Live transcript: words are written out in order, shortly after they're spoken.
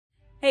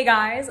Hey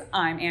guys,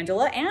 I'm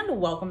Angela and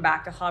welcome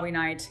back to Hobby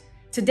Night.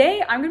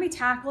 Today, I'm gonna be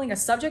tackling a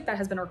subject that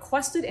has been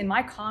requested in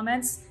my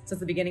comments since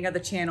the beginning of the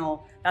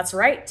channel. That's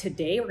right,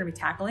 today we're gonna be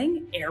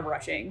tackling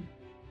airbrushing.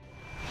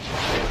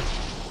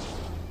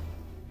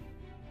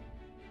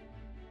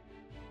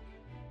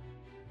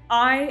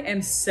 I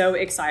am so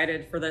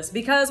excited for this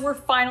because we're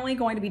finally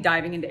going to be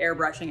diving into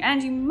airbrushing,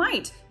 and you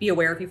might be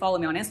aware if you follow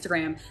me on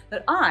Instagram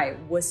that I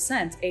was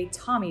sent a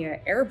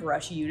Tamiya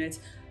airbrush unit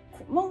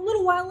a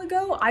little while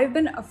ago. I've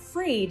been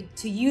afraid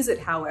to use it,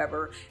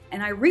 however,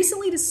 and I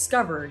recently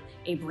discovered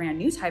a brand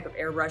new type of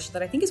airbrush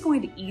that I think is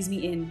going to ease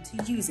me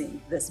into using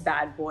this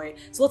bad boy.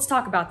 So let's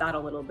talk about that a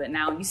little bit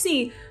now. You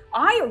see,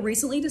 I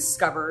recently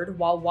discovered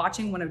while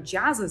watching one of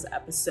Jazz's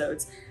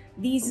episodes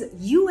these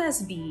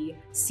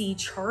USB-C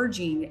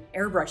charging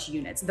airbrush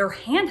units. They're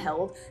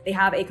handheld. They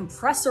have a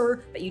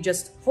compressor that you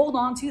just hold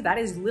on to. That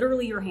is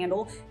literally your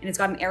handle, and it's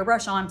got an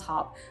airbrush on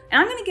top. And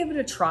I'm gonna give it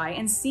a try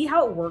and see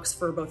how it works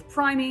for both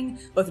priming,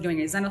 both doing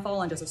a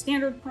zenithal and just a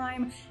standard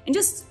prime, and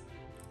just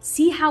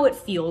see how it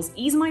feels,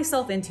 ease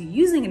myself into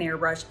using an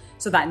airbrush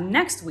so that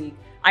next week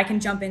I can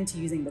jump into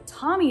using the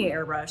Tamiya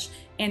airbrush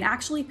and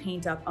actually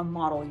paint up a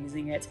model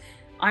using it.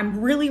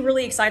 I'm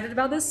really excited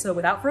about this, so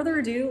without further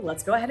ado,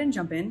 let's go ahead and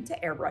jump into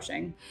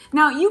airbrushing.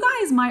 Now, you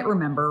guys might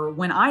remember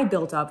when I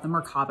built up the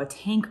Merkava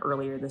tank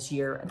earlier this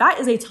year. That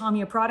is a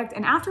Tamiya product,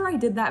 and after I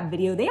did that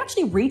video, they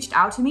actually reached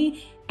out to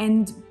me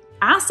and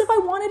asked if I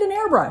wanted an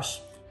airbrush.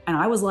 And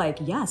I was like,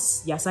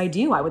 yes, I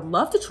do. I would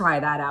love to try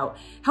that out.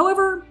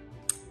 However,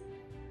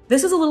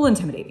 this is a little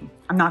intimidating.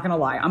 I'm not gonna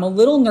lie. I'm a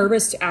little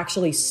nervous to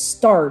actually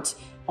start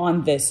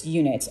on this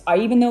unit.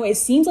 Even though it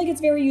seems like it's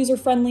very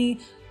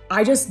user-friendly,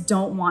 I just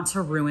don't want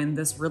to ruin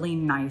this really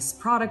nice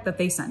product that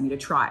they sent me to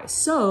try.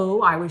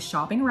 So I was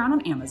shopping around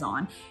on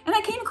Amazon and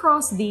I came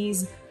across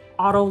these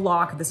Auto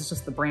Lock. This is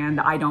just the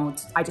brand. I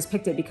just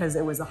picked it because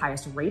it was the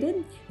highest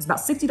rated. It's about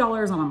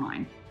 $60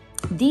 online.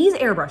 These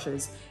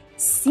airbrushes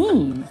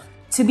seem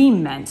to be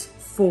meant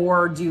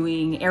for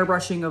doing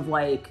airbrushing of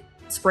like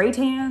spray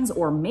tans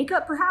or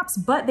makeup perhaps,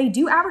 but they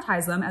do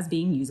advertise them as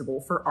being usable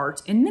for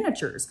art and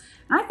miniatures.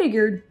 And I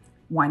figured,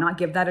 why not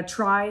give that a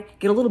try,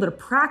 get a little bit of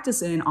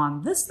practice in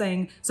on this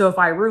thing, so if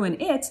I ruin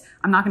it,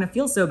 I'm not gonna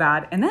feel so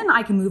bad, and then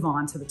I can move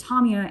on to the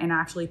Tamiya and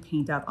actually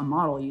paint up a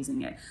model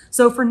using it.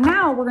 So for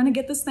now, we're gonna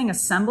get this thing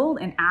assembled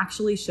and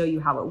actually show you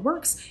how it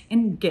works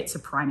and get to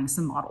priming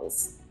some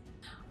models.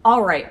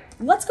 All right,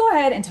 let's go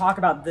ahead and talk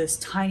about this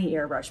tiny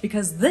airbrush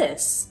because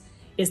this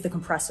is the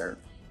compressor.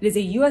 It is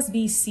a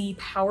USB-C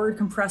powered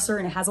compressor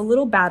and it has a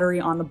little battery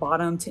on the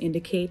bottom to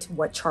indicate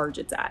what charge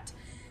it's at.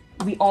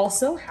 We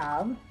also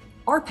have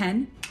our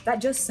pen that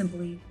just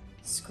simply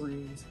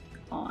screws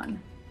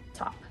on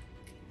top,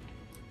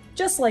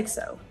 just like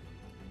so.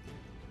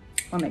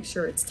 I'll make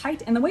sure it's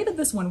tight. And the way that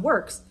this one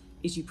works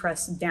is you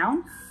press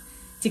down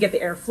to get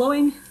the air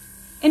flowing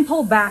and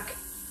pull back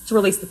to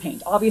release the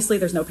paint. Obviously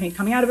there's no paint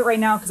coming out of it right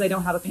now because I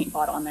don't have a paint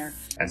pot on there.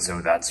 And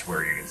so that's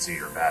where you can see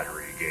your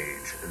battery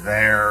gauge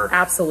there.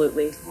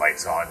 Absolutely.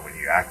 Lights on when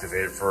you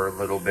activate it for a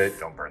little bit.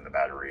 Don't burn the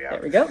battery out.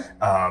 There we go.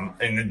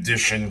 In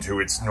addition to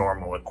its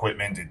normal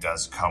equipment, it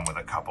does come with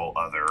a couple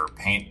other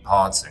paint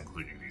pots,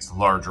 including these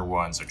larger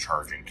ones, a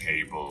charging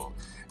cable,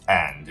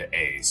 and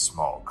a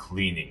small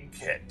cleaning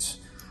kit.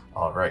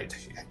 All right,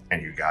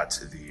 and you got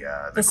to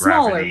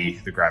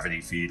the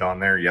gravity feed on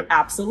there. Yep.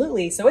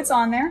 Absolutely. So it's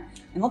on there,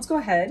 and let's go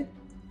ahead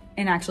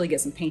and actually get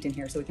some paint in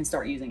here so we can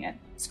start using it.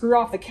 Screw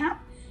off the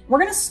cap. We're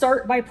gonna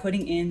start by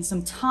putting in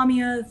some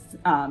Tamiya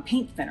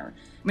paint thinner.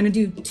 I'm gonna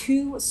do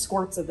 2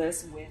 squirts of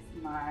this with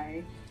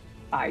my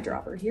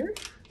eyedropper here.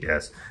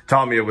 Yes,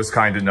 Tamiya was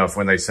kind enough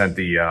when they sent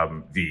the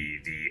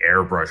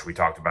airbrush we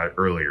talked about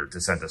earlier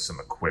to send us some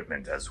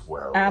equipment as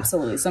well.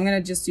 Absolutely. So I'm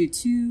gonna just do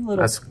 2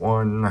 little. That's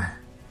 1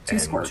 2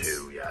 and squirts.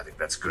 2. Yeah, I think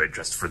that's good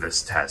just for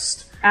this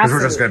test. Because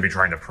we're just going to be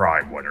trying to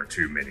prime 1 or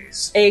 2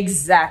 minis.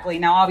 Exactly.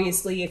 Now,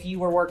 obviously, if you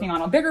were working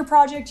on a bigger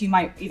project, you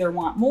might either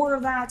want more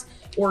of that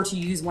or to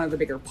use one of the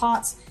bigger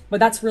pots, but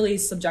that's really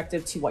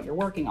subjective to what you're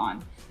working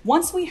on.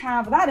 Once we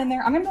have that in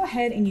there, I'm going to go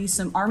ahead and use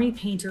some Army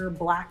Painter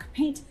black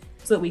paint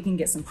so that we can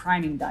get some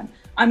priming done.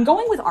 I'm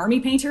going with Army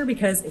Painter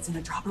because it's in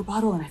a dropper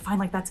bottle and I find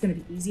like that's going to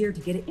be easier to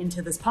get it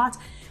into this pot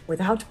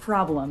without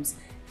problems.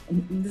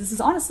 And this is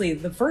honestly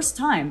the first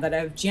time that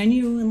I've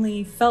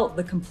genuinely felt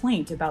the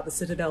complaint about the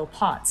Citadel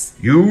pots.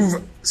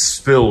 You've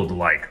spilled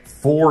like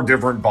 4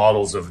 different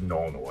bottles of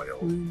Nuln oil.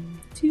 1,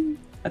 2.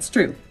 That's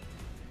true.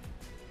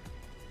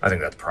 I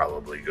think that's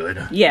probably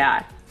good.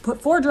 Yeah.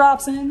 Put 4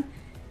 drops in,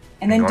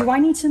 and then do I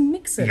need to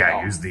mix it Yeah,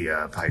 all? use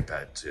the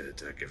pipette to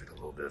give it a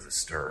little bit of a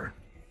stir.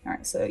 All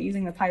right, so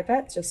using the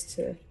pipette just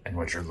to... And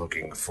what you're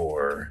looking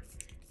for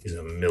is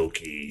a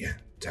milky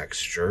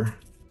texture.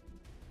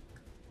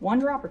 1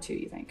 drop or 2,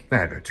 you think?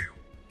 I go 2.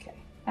 Okay,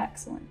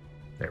 excellent.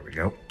 There we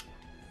go.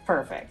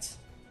 Perfect.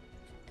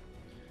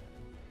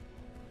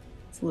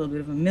 It's a little bit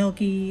of a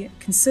milky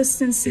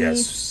consistency.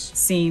 Yes.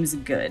 Seems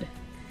good.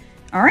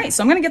 All right,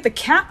 so I'm gonna get the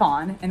cap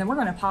on and then we're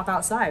gonna pop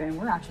outside and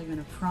we're actually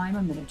gonna prime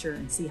a miniature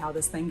and see how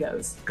this thing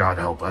goes. God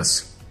help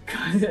us.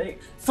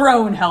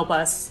 Throne help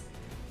us.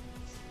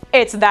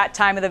 It's that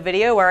time of the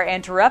video where I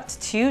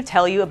interrupt to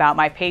tell you about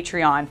my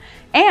Patreon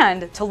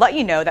and to let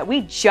you know that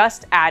we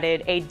just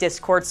added a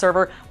Discord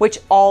server which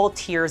all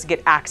tiers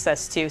get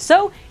access to.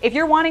 So if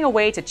you're wanting a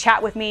way to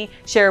chat with me,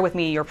 share with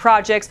me your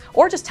projects,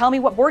 or just tell me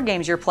what board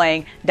games you're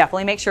playing,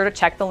 definitely make sure to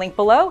check the link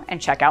below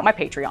and check out my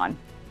Patreon.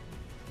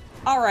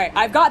 All right,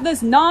 I've got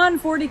this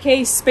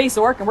non-40k Space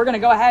Orc, and we're gonna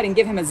go ahead and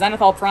give him a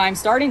Zenithal Prime,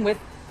 starting with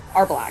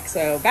our black.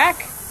 So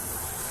back.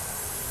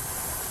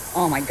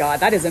 Oh my god,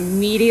 that is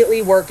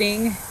immediately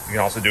working. You can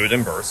also do it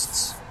in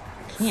bursts.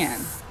 I can.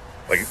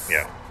 Like,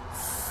 yeah.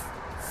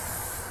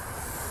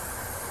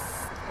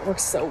 It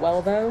works so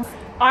well though.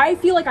 I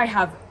feel like I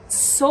have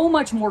so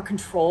much more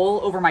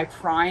control over my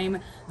prime.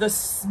 The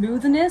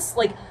smoothness,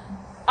 like,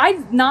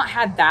 I've not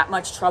had that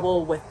much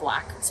trouble with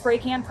black spray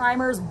can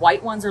primers.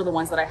 White ones are the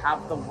ones that I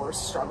have the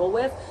worst struggle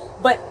with.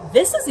 But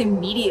this is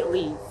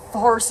immediately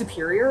far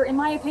superior in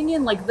my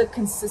opinion. Like the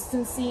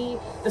consistency,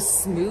 the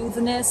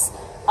smoothness.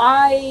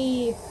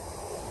 I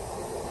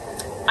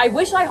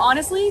wish I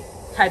honestly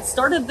had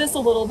started this a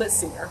little bit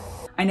sooner.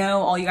 I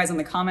know all you guys in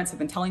the comments have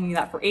been telling me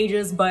that for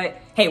ages, but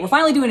hey, we're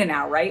finally doing it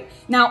now, right?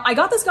 Now, I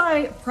got this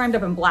guy primed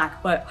up in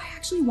black, but I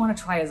actually want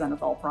to try a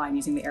Zenithal Prime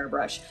using the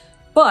Airbrush.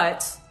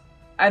 But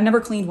I've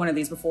never cleaned one of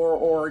these before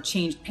or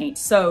changed paint.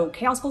 So,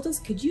 Chaos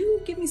Cultist, could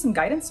you give me some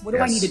guidance? What do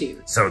I need to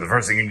do? So the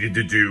first thing you need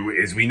to do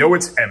is, we know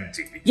it's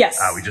empty. Yes.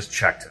 We just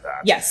checked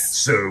that. Yes.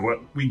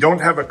 So we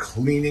don't have a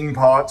cleaning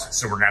pot,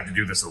 so we're gonna have to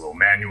do this a little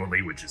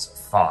manually, which is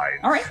fine.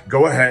 All right.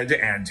 Go ahead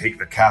and take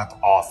the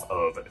cap off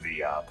of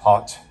the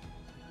pot.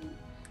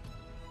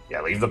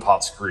 Yeah, leave the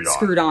pot screwed on.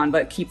 Screwed on,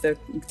 but take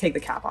the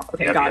cap off.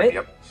 Okay, Yep, got yep, it.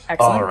 Yep.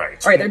 Excellent. All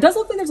right. All right, there does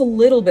look like there's a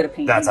little bit of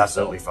paint. That's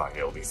absolutely fine.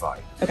 It'll be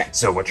fine. Okay.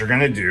 So what you're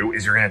going to do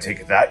is you're going to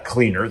take that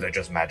cleaner that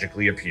just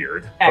magically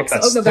appeared.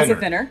 Excellent. Oh, that's a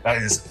thinner.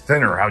 That is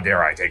thinner. How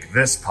dare I take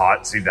this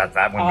pot? See,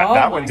 that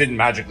one didn't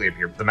magically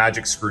appear. The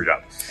magic screwed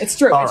up. It's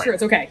true. All it's right. true.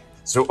 It's okay.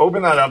 So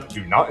open that up.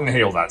 Do not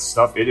inhale that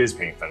stuff. It is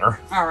paint thinner.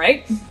 All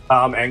right.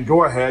 And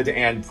go ahead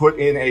and put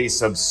in a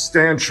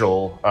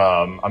substantial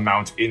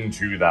amount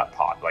into that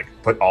pot. Like,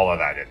 put all of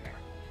that in there.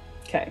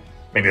 Okay.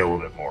 Maybe a little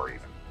bit more even.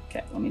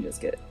 Okay, let me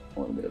just get a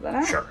little bit of that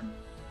out. Sure.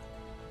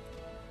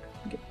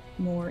 Get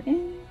more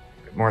in.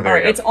 More there. All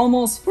right, it's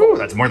almost full. Ooh,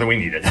 that's more than we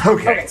needed.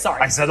 Okay. Okay,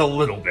 sorry. I said a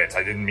little bit.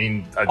 I didn't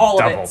mean a all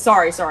double. of it.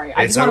 Sorry.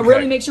 I It's just want to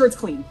really make sure it's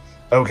clean.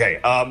 Okay.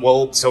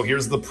 Well, so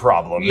here's the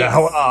problem. Yes.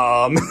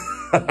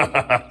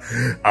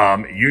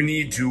 Now, you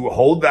need to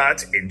hold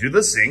that into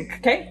the sink.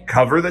 Okay.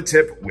 Cover the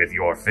tip with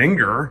your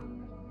finger.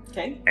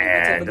 Okay.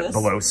 And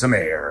blow some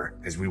air,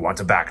 because we want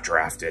to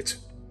backdraft it.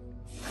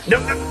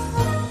 Nope.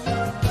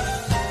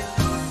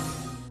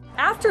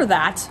 After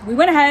that, we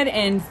went ahead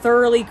and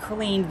thoroughly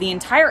cleaned the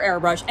entire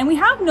airbrush, and we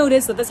have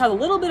noticed that this has a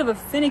little bit of a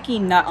finicky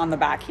nut on the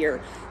back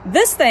here.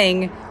 This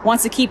thing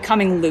wants to keep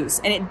coming loose,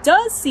 and it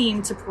does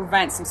seem to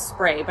prevent some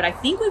spray, but I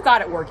think we've got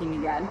it working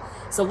again.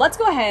 So let's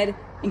go ahead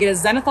and get a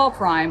Zenithal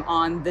Prime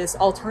on this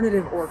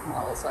alternative orc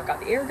model. So I've got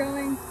the air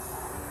going,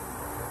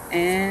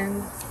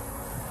 and...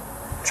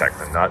 Check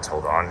the nuts,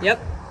 hold on. Yep.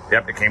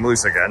 Yep, it came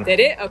loose again. Did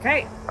it?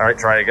 Okay. All right,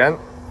 try again.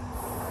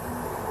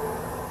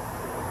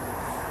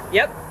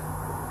 Yep.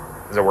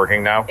 Is it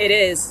working now? It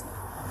is.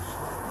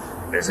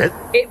 Is it?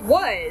 It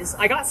was.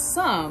 I got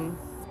some,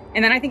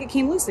 and then I think it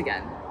came loose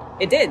again.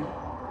 It did.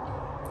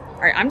 All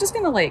right, I'm just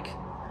gonna like...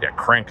 Yeah,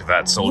 crank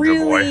that soldier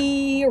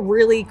boy.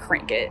 Really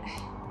crank it.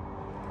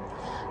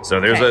 So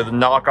there's a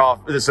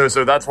knockoff.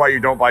 So that's why you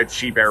don't buy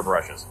cheap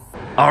airbrushes.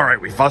 All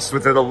right, we fussed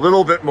with it a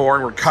little bit more,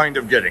 and we're kind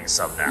of getting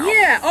some now.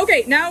 Yeah,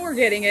 okay, now we're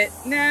getting it.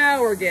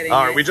 Now we're getting it.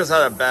 All right, we just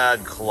had a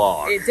bad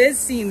clog. It did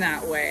seem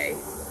that way.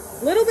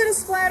 Little bit of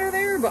splatter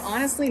there, but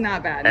honestly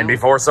not bad. And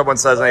before someone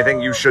says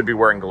anything, you should be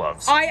wearing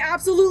gloves. I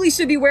absolutely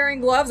should be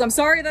wearing gloves. I'm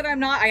sorry that I'm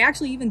not. I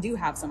actually even do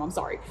have some. I'm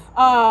sorry.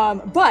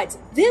 But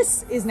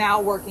this is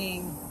now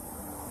working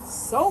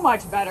so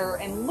much better.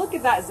 And look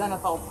at that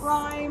Zenithal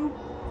Prime.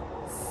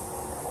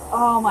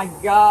 Oh my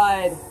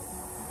god.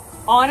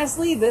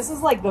 Honestly, this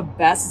is like the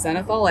best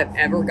Zenithal I've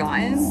ever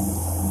gotten.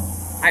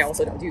 I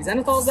also don't do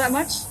Zenithals that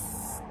much.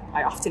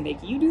 I often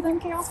make you do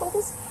them, Chaos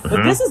Cultist.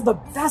 But this is the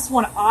best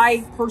one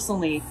I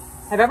personally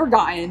have ever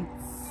gotten.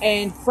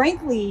 And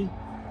frankly,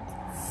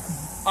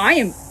 I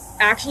am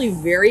actually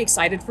very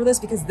excited for this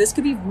because this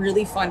could be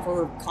really fun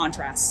for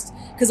contrast.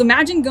 Because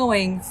imagine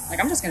going, like,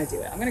 I'm just going to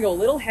do it. I'm going to go a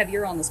little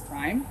heavier on this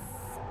prime.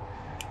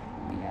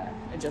 Let me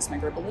adjust my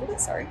grip a little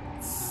bit, sorry.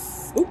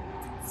 Oop,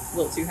 a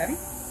little too heavy.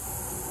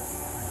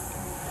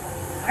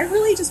 I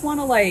really just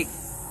want to like,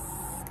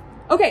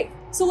 okay,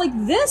 so like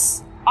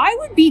this, I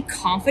would be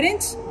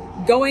confident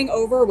going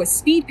over with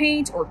speed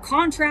paint or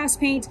contrast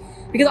paint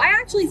because I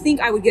actually think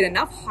I would get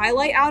enough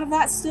highlight out of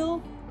that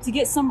still to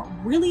get some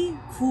really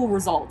cool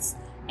results.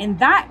 And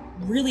that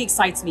really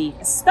excites me,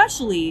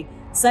 especially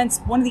since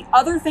one of the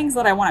other things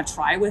that I want to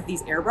try with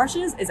these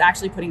airbrushes is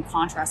actually putting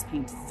contrast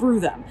paint through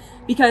them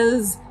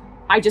because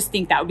I just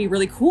think that would be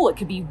really cool. It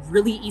could be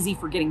really easy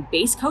for getting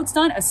base coats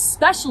done,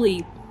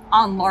 especially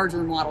on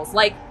larger models.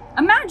 Like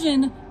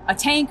imagine a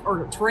tank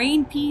or a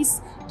terrain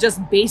piece,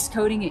 just base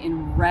coating it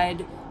in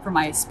red for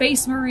my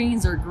Space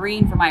Marines or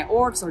green for my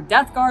Orcs or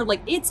Death Guard.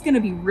 Like, it's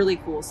gonna be really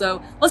cool.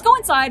 So let's go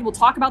inside. We'll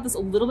talk about this a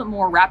little bit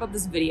more, wrap up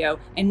this video.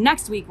 And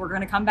next week, we're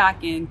gonna come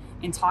back in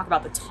and talk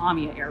about the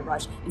Tamiya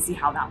airbrush and see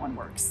how that one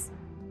works.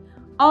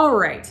 All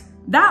right,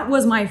 that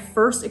was my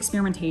first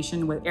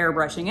experimentation with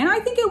airbrushing, and I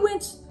think it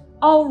went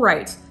all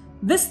right.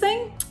 This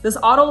thing, this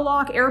auto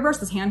lock airbrush,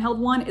 this handheld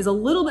one, is a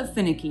little bit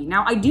finicky.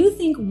 Now, I do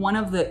think one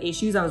of the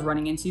issues I was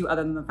running into,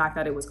 other than the fact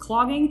that it was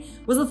clogging,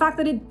 was the fact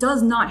that it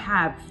does not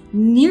have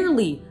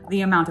nearly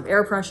the amount of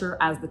air pressure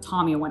as the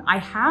Tamiya one. I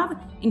have,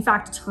 in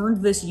fact,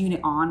 turned this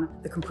unit on,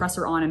 the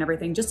compressor on and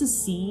everything, just to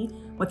see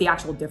what the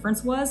actual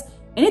difference was,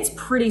 and it's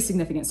pretty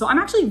significant. So I'm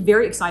actually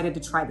very excited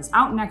to try this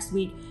out next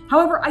week.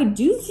 However, I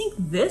do think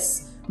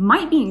this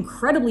might be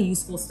incredibly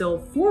useful still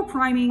for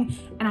priming,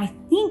 and I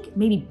think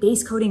maybe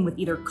base coating with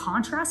either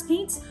contrast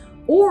paints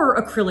or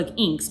acrylic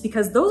inks,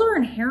 because those are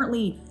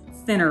inherently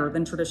thinner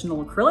than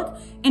traditional acrylic.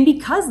 And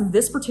because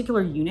this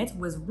particular unit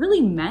was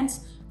really meant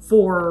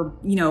for,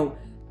 you know,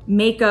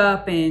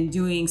 makeup and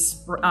doing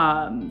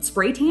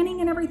spray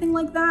tanning and everything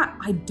like that,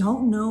 I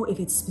don't know if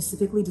it's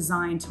specifically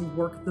designed to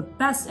work the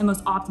best and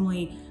most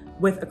optimally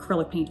with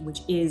acrylic paint, which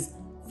is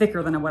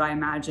thicker than what I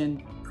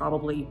imagine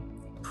probably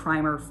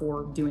primer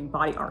for doing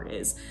body art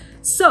is.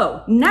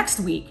 So next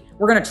week,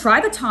 we're gonna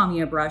try the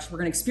Tamiya brush. We're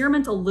gonna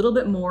experiment a little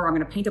bit more. I'm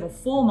gonna paint up a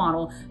full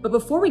model. But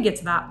before we get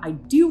to that, I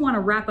do wanna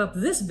wrap up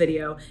this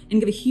video and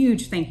give a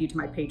huge thank you to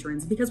my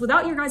patrons, because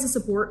without your guys'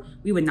 support,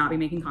 we would not be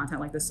making content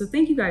like this. So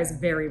thank you guys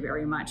very,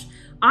 very much.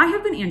 I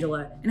have been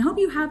Angela, and I hope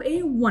you have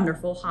a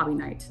wonderful hobby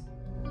night.